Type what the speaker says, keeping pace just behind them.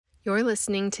You're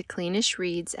listening to Cleanish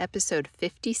Reads, episode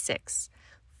 56,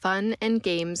 Fun and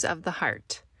Games of the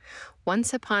Heart.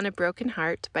 Once Upon a Broken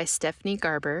Heart by Stephanie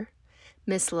Garber,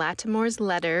 Miss Lattimore's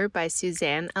Letter by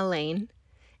Suzanne Allain,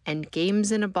 and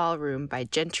Games in a Ballroom by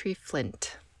Gentry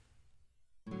Flint.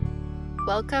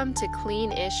 Welcome to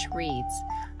Cleanish Reads.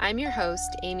 I'm your host,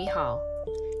 Amy Hall.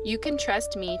 You can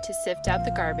trust me to sift out the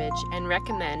garbage and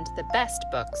recommend the best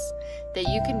books that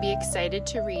you can be excited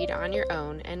to read on your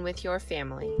own and with your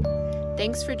family.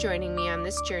 Thanks for joining me on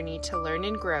this journey to learn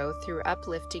and grow through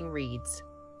uplifting reads.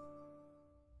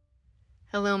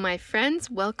 Hello, my friends.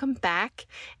 Welcome back.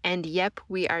 And yep,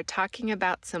 we are talking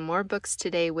about some more books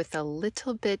today with a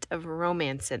little bit of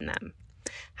romance in them.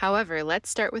 However, let's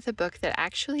start with a book that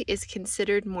actually is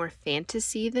considered more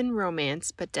fantasy than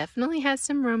romance, but definitely has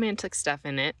some romantic stuff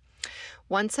in it.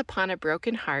 Once Upon a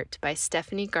Broken Heart by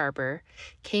Stephanie Garber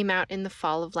came out in the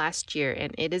fall of last year,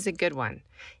 and it is a good one.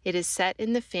 It is set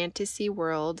in the fantasy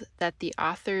world that the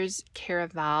author's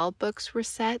Caraval books were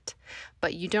set,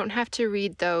 but you don't have to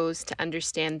read those to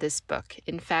understand this book.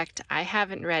 In fact, I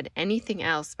haven't read anything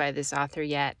else by this author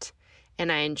yet,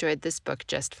 and I enjoyed this book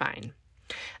just fine.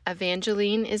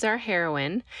 Evangeline is our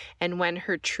heroine, and when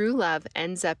her true love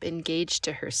ends up engaged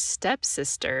to her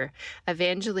stepsister,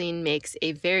 Evangeline makes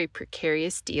a very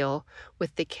precarious deal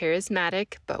with the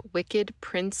charismatic but wicked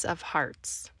Prince of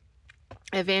Hearts.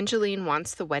 Evangeline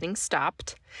wants the wedding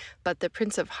stopped, but the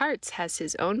Prince of Hearts has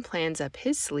his own plans up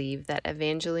his sleeve that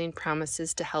Evangeline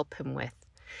promises to help him with.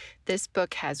 This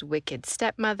book has wicked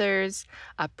stepmothers,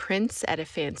 a prince at a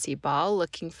fancy ball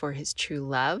looking for his true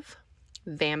love,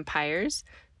 vampires,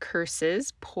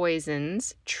 curses,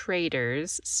 poisons,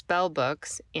 traitors, spell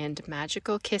books, and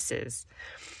magical kisses.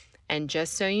 And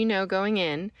just so you know going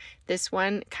in, this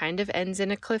one kind of ends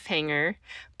in a cliffhanger,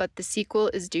 but the sequel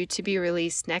is due to be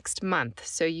released next month,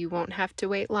 so you won't have to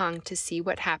wait long to see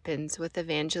what happens with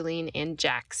Evangeline and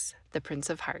Jax, the Prince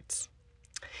of Hearts.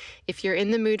 If you're in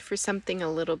the mood for something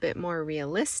a little bit more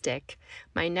realistic,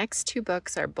 my next two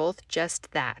books are both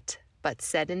just that, but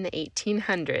set in the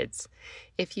 1800s.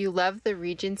 If you love the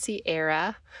Regency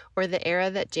era, or the era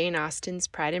that Jane Austen's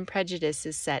Pride and Prejudice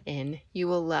is set in, you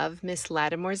will love Miss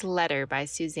Lattimore's Letter by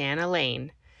Suzanne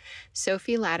Allain.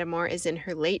 Sophie Lattimore is in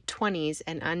her late 20s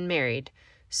and unmarried,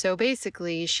 so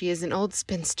basically she is an old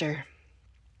spinster.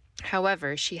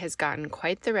 However, she has gotten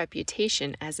quite the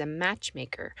reputation as a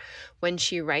matchmaker when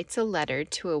she writes a letter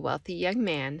to a wealthy young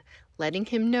man, letting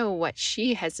him know what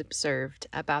she has observed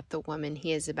about the woman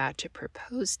he is about to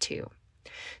propose to.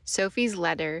 Sophie's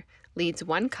letter leads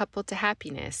one couple to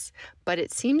happiness, but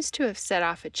it seems to have set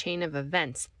off a chain of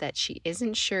events that she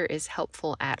isn't sure is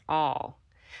helpful at all.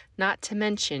 Not to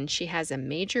mention, she has a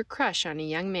major crush on a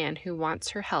young man who wants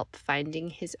her help finding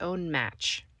his own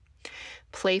match.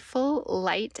 Playful,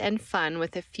 light, and fun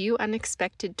with a few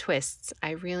unexpected twists,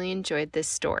 I really enjoyed this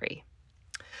story.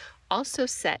 Also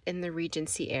set in the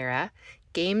Regency era,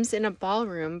 Games in a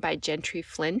Ballroom by Gentry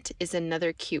Flint is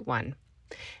another cute one.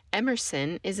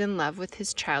 Emerson is in love with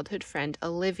his childhood friend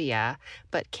Olivia,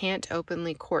 but can't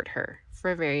openly court her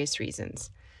for various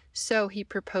reasons. So he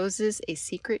proposes a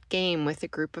secret game with a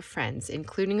group of friends,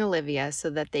 including Olivia, so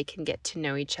that they can get to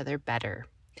know each other better.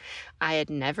 I had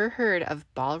never heard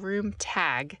of ballroom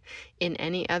tag in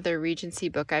any other Regency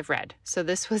book I've read, so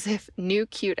this was a new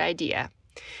cute idea.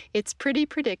 It's pretty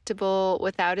predictable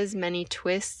without as many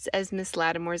twists as Miss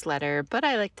Lattimore's Letter, but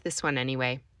I liked this one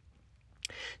anyway.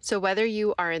 So whether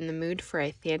you are in the mood for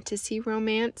a fantasy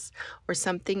romance or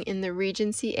something in the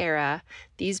Regency era,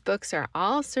 these books are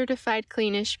all certified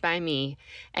cleanish by me.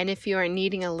 And if you are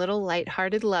needing a little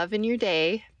lighthearted love in your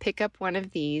day, pick up one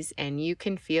of these and you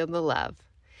can feel the love.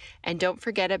 And don't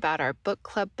forget about our book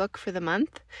club book for the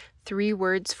month, 3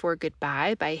 Words for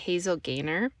Goodbye by Hazel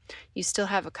Gaynor. You still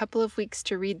have a couple of weeks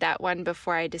to read that one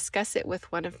before I discuss it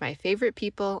with one of my favorite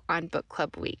people on Book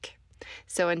Club Week.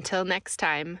 So until next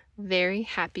time, very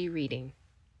happy reading.